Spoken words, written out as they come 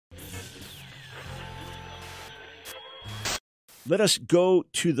Let us go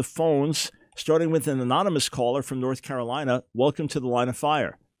to the phones, starting with an anonymous caller from North Carolina. Welcome to the Line of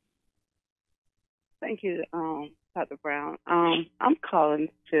Fire. Thank you, Dr. Brown. I'm calling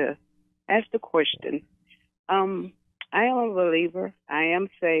to ask the question. I am a believer. I am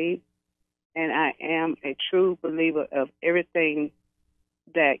saved, and I am a true believer of everything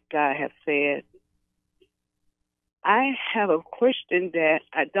that God has said. I have a question that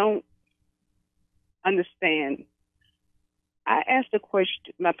I don't understand. I asked a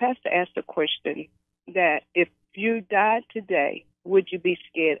question. My pastor asked a question that if you died today, would you be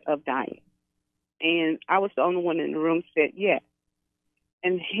scared of dying? And I was the only one in the room said yes.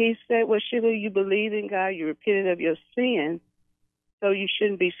 And he said, well, Sheila, you believe in God, you repented of your sin, so you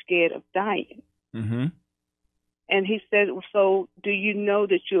shouldn't be scared of dying. Mm-hmm. And he said, so do you know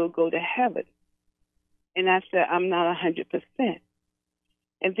that you'll go to heaven? And I said, I'm not 100%.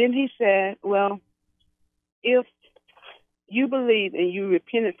 And then he said, well, if you believe and you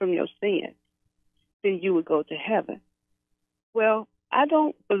repented from your sin, then you would go to heaven. Well, I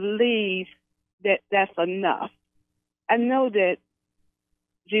don't believe that that's enough. I know that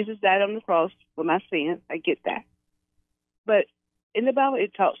Jesus died on the cross for my sins. I get that. But in the Bible,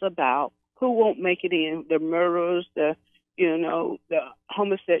 it talks about who won't make it in, the murderers, the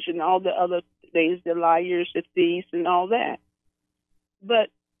homosexuals, and all the other things, the liars, the thieves, and all that. But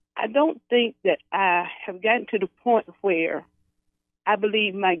I don't think that I have gotten to the point where I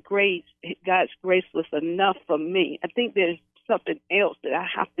believe my grace, God's grace, was enough for me. I think there's something else that I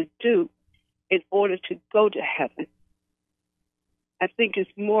have to do in order to go to heaven. I think it's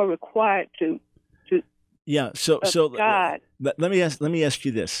more required to God. Let me ask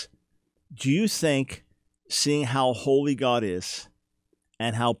you this: do you think, seeing how holy God is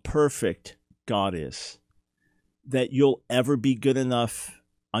and how perfect God is, that you'll ever be good enough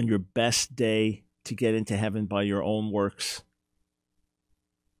on your best day to get into heaven by your own works?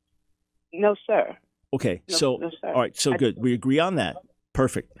 No, sir. Okay, no, so no, sir. All right, so good. We agree on that.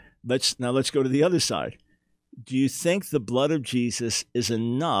 Perfect. Let's go to the other side. Do you think the blood of Jesus is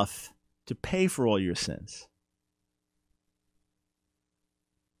enough to pay for all your sins?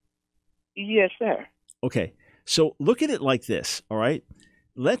 Yes, sir. Okay, so look at it like this. All right,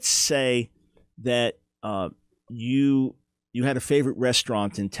 let's say that you had a favorite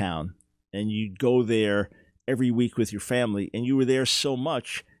restaurant in town, and you'd go there every week with your family, and you were there so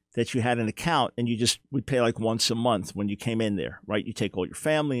much that you had an account, and you just would pay like once a month when you came in there, right? You take all your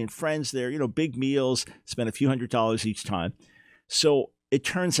family and friends there, big meals, spend a few $100s each time. So it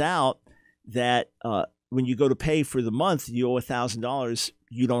turns out that when you go to pay for the month, you owe $1,000,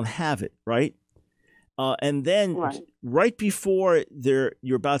 you don't have it, right? And then right before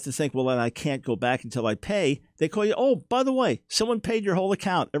you're about to think, well, then I can't go back until I pay, they call you, oh, by the way, someone paid your whole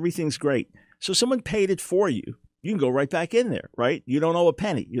account. Everything's great. So someone paid it for you. You can go right back in there, right? You don't owe a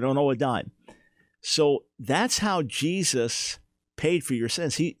penny. You don't owe a dime. So that's how Jesus paid for your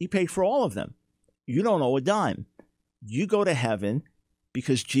sins. He paid for all of them. You don't owe a dime. You go to heaven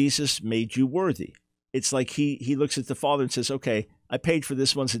because Jesus made you worthy. It's like he looks at the Father and says, okay, I paid for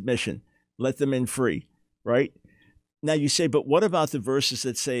this one's admission. Let them in free, right? Now you say, but what about the verses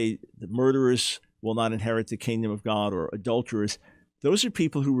that say the murderers will not inherit the kingdom of God, or adulterers? Those are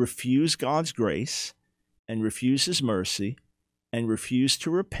people who refuse God's grace and refuse his mercy and refuse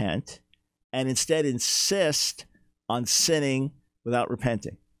to repent, and instead insist on sinning without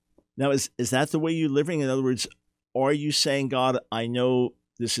repenting. Now, is that the way you're living? In other words, are you saying, God, I know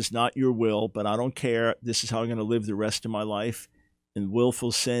this is not your will, but I don't care. This is how I'm going to live the rest of my life in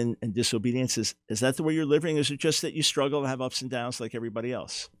willful sin and disobedience? Is that the way you're living? Is it just that you struggle and have ups and downs like everybody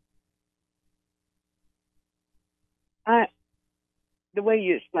else? The way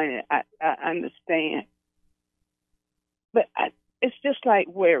you explain it, I understand. But it's just like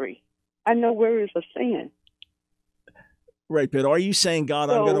worry. I know worry is a sin. Right, but are you saying, God,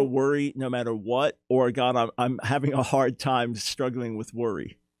 I'm going to worry no matter what, or God, I'm having a hard time struggling with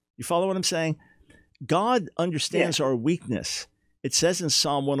worry? You follow what I'm saying? God understands our weakness. It says in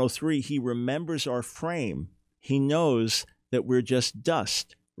Psalm 103, he remembers our frame. He knows that we're just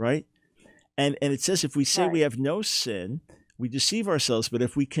dust, right? And it says if we say we have no sin, we deceive ourselves. But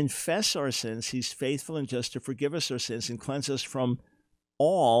if we confess our sins, he's faithful and just to forgive us our sins and cleanse us from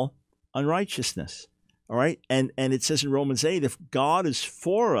all unrighteousness. All right. And it says in Romans 8, if God is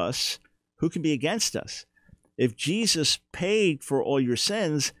for us, who can be against us? If Jesus paid for all your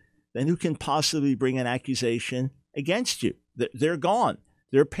sins, then who can possibly bring an accusation against you? They're gone.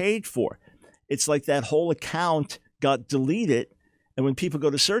 They're paid for. It's like that whole account got deleted, and when people go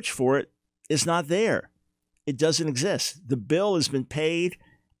to search for it, it's not there. It doesn't exist. The bill has been paid,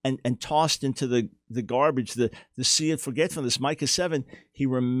 and tossed into the garbage, the sea of forgetfulness. Micah 7, he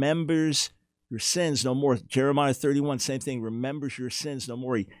remembers your sins no more. Jeremiah 31, same thing, remembers your sins no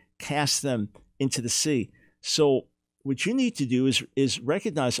more. He casts them into the sea. So what you need to do is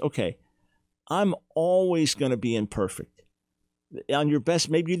recognize, okay, I'm always going to be imperfect. On your best,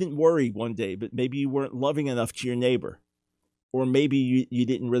 maybe you didn't worry one day, but maybe you weren't loving enough to your neighbor. Or maybe you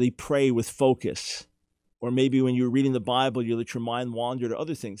didn't really pray with focus. Or maybe when you were reading the Bible, you let your mind wander to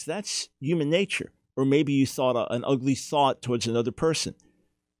other things. That's human nature. Or maybe you thought an ugly thought towards another person.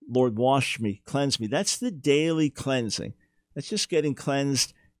 Lord, wash me, cleanse me. That's the daily cleansing. That's just getting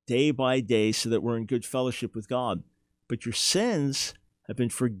cleansed day by day so that we're in good fellowship with God. But your sins have been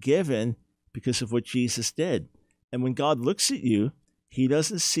forgiven because of what Jesus did. And when God looks at you, he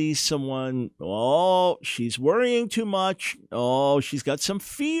doesn't see someone, oh, she's worrying too much. Oh, she's got some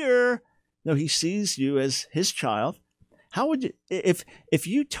fear. No, he sees you as his child. How would you, if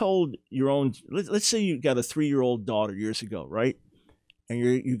you told your own, let's say you got a 3-year-old daughter years ago, right? And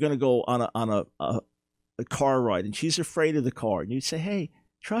you're going to go on a car ride, and she's afraid of the car. And you'd say, hey,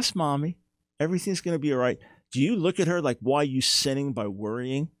 trust mommy. Everything's going to be all right. Do you look at her like, why are you sinning by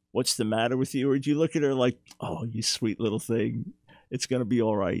worrying? What's the matter with you? Or do you look at her like, oh, you sweet little thing, it's going to be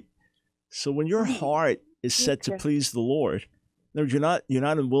all right? So when your heart is set to please the Lord, no, you're not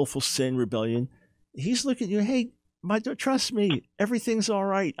in willful sin, rebellion. He's looking at you, hey, trust me, everything's all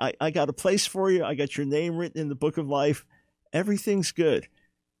right. I got a place for you. I got your name written in the book of life. Everything's good.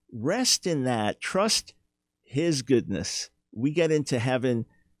 Rest in that. Trust his goodness. We get into heaven.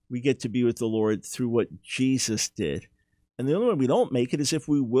 We get to be with the Lord through what Jesus did. And the only way we don't make it is if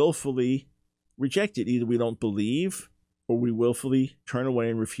we willfully reject it. Either we don't believe or we willfully turn away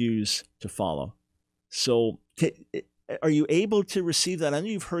and refuse to follow. So are you able to receive that? I know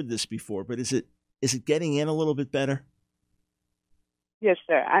you've heard this before, but is it getting in a little bit better? Yes,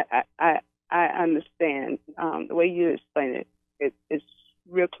 sir. I understand the way you explain it. It's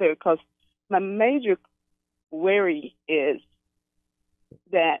real clear because my major worry is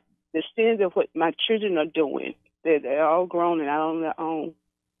that the sins of what my children are doing, they're all grown and out on their own,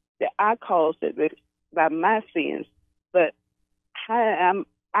 that I caused it by my sins. But how am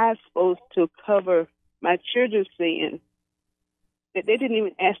I supposed to cover my children's sin that they didn't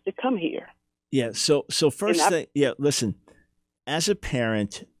even ask to come here? Yeah. So first thing, listen, as a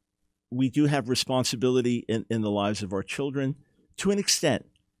parent, we do have responsibility in the lives of our children to an extent,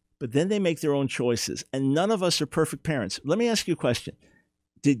 but then they make their own choices. And none of us are perfect parents. Let me ask you a question.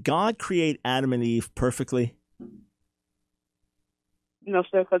 Did God create Adam and Eve perfectly? No,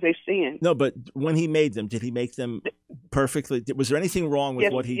 sir, because they sinned. No, but when he made them, did he make them perfectly? Was there anything wrong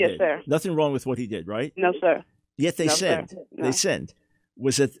with what he did? Yes, sir. Nothing wrong with what he did, right? No, sir. Yet they sinned. No. They sinned.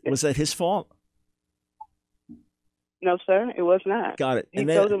 Was that his fault? No, sir, it was not. Got it. He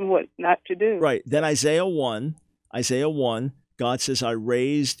told them what not to do. Right. Then Isaiah 1, God says, I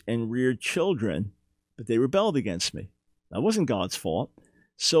raised and reared children, but they rebelled against me. That wasn't God's fault.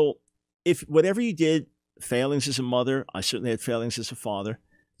 So if whatever you did, failings as a mother, I certainly had failings as a father,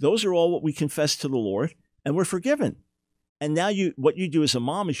 those are all what we confess to the Lord, and we're forgiven. And now what you do as a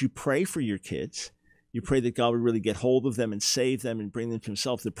mom is you pray for your kids. You pray that God would really get hold of them and save them and bring them to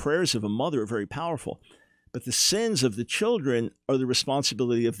himself. The prayers of a mother are very powerful. But the sins of the children are the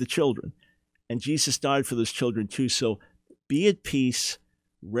responsibility of the children. And Jesus died for those children too. So be at peace,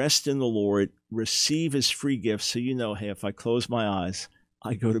 rest in the Lord, receive his free gifts so you know, hey, if I close my eyes,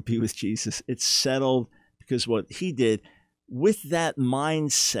 I go to be with Jesus. It's settled because what he did. With that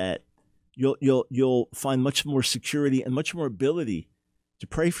mindset, you'll find much more security and much more ability to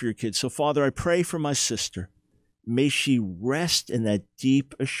pray for your kids. So Father, I pray for my sister. May she rest in that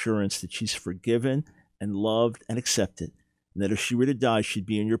deep assurance that she's forgiven and loved and accepted, and that if she were to die, she'd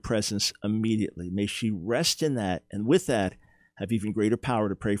be in your presence immediately. May she rest in that, and with that, have even greater power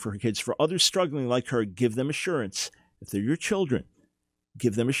to pray for her kids. For others struggling like her, give them assurance. If they're your children,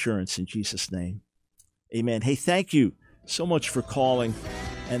 give them assurance in Jesus' name. Amen. Hey, thank you so much for calling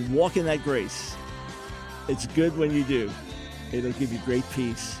and walk in that grace. It's good when you do. It'll give you great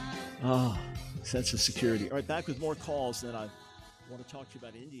peace. Sense of security. All right, back with more calls, and then I want to talk to you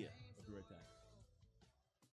about India. I'll be right back.